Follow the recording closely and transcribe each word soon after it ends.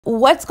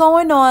What's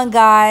going on,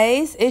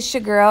 guys? It's your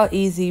girl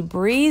Easy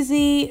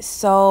Breezy.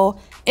 So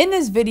in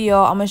this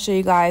video, I'm gonna show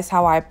you guys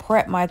how I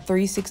prep my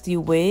 360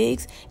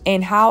 wigs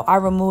and how I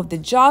remove the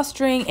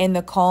drawstring and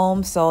the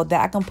comb so that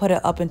I can put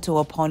it up into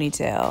a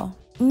ponytail.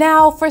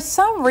 Now, for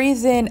some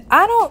reason,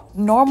 I don't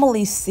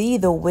normally see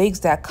the wigs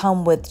that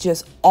come with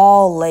just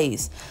all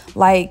lace.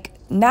 Like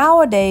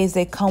nowadays,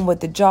 they come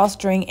with the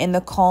drawstring and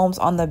the combs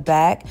on the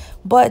back,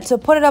 but to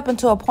put it up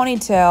into a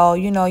ponytail,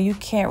 you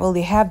can't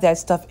really have that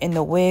stuff in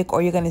the wig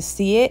or you're gonna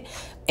see it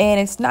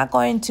and it's not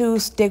going to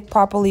stick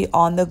properly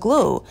on the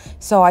glue.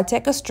 So I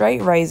take a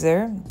straight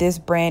razor. This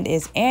brand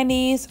is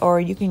Annie's,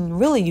 or you can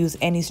really use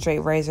any straight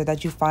razor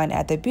that you find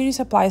at the beauty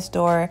supply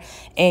store,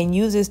 and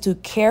use this to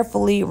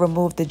carefully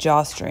remove the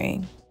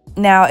drawstring.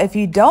 Now, if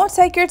you don't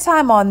take your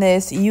time on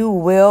this, you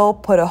will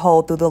put a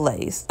hole through the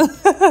lace.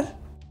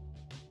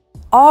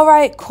 All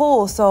right,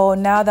 cool. So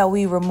now that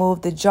we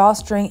removed the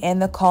drawstring and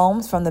the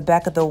combs from the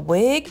back of the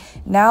wig,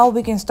 now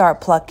we can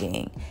start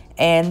plucking.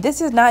 And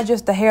this is not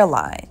just the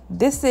hairline.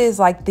 This is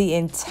like the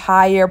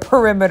entire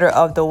perimeter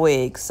of the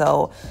wig.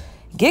 So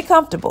get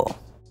comfortable.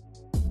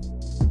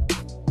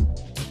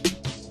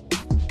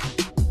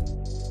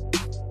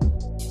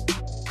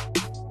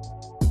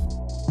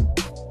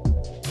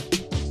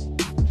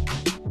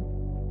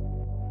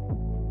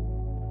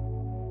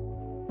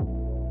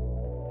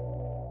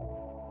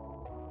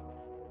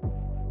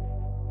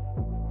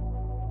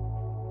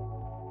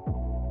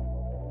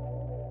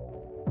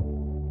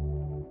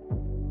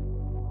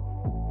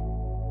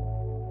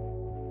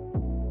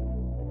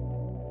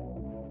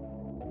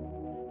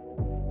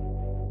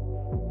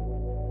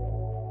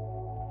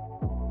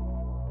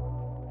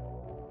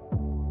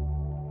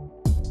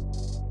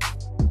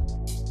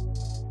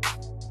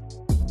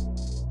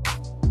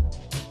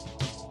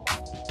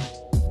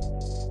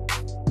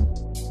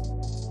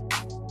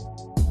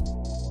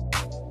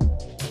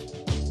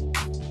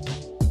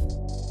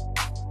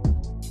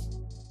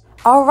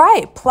 All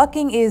right,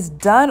 plucking is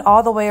done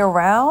all the way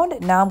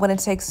around. Now I'm going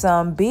to take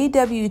some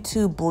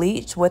BW2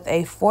 bleach with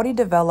a 40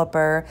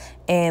 developer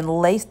and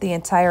lace the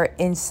entire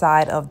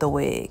inside of the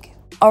wig.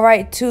 All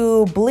right,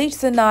 to bleach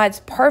the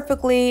knots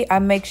perfectly, I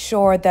make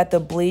sure that the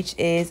bleach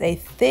is a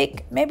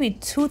thick, maybe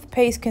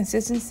toothpaste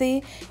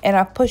consistency, and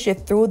I push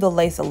it through the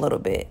lace a little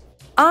bit.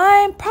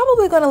 I'm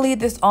probably going to leave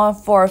this on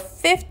for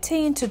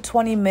 15 to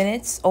 20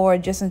 minutes or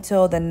just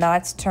until the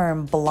knots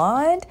turn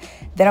blonde.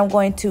 Then I'm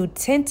going to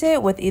tint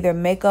it with either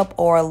makeup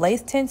or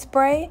lace tint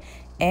spray,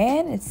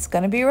 and it's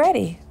going to be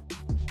ready.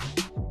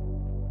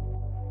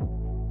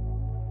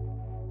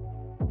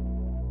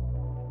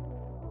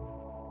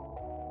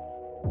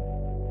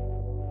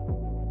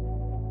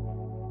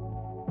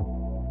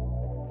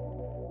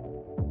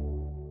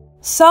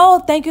 So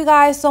thank you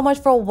guys so much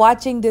for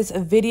watching this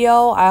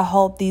video. I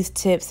hope these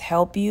tips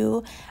help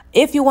you.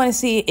 If you want to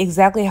see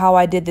exactly how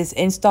I did this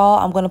install,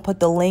 I'm going to put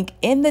the link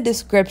in the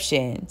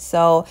description.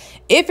 So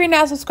if you're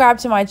not subscribed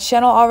to my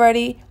channel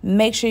already,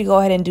 make sure you go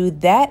ahead and do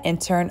that and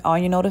turn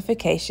on your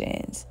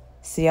notifications.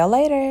 See y'all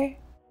later.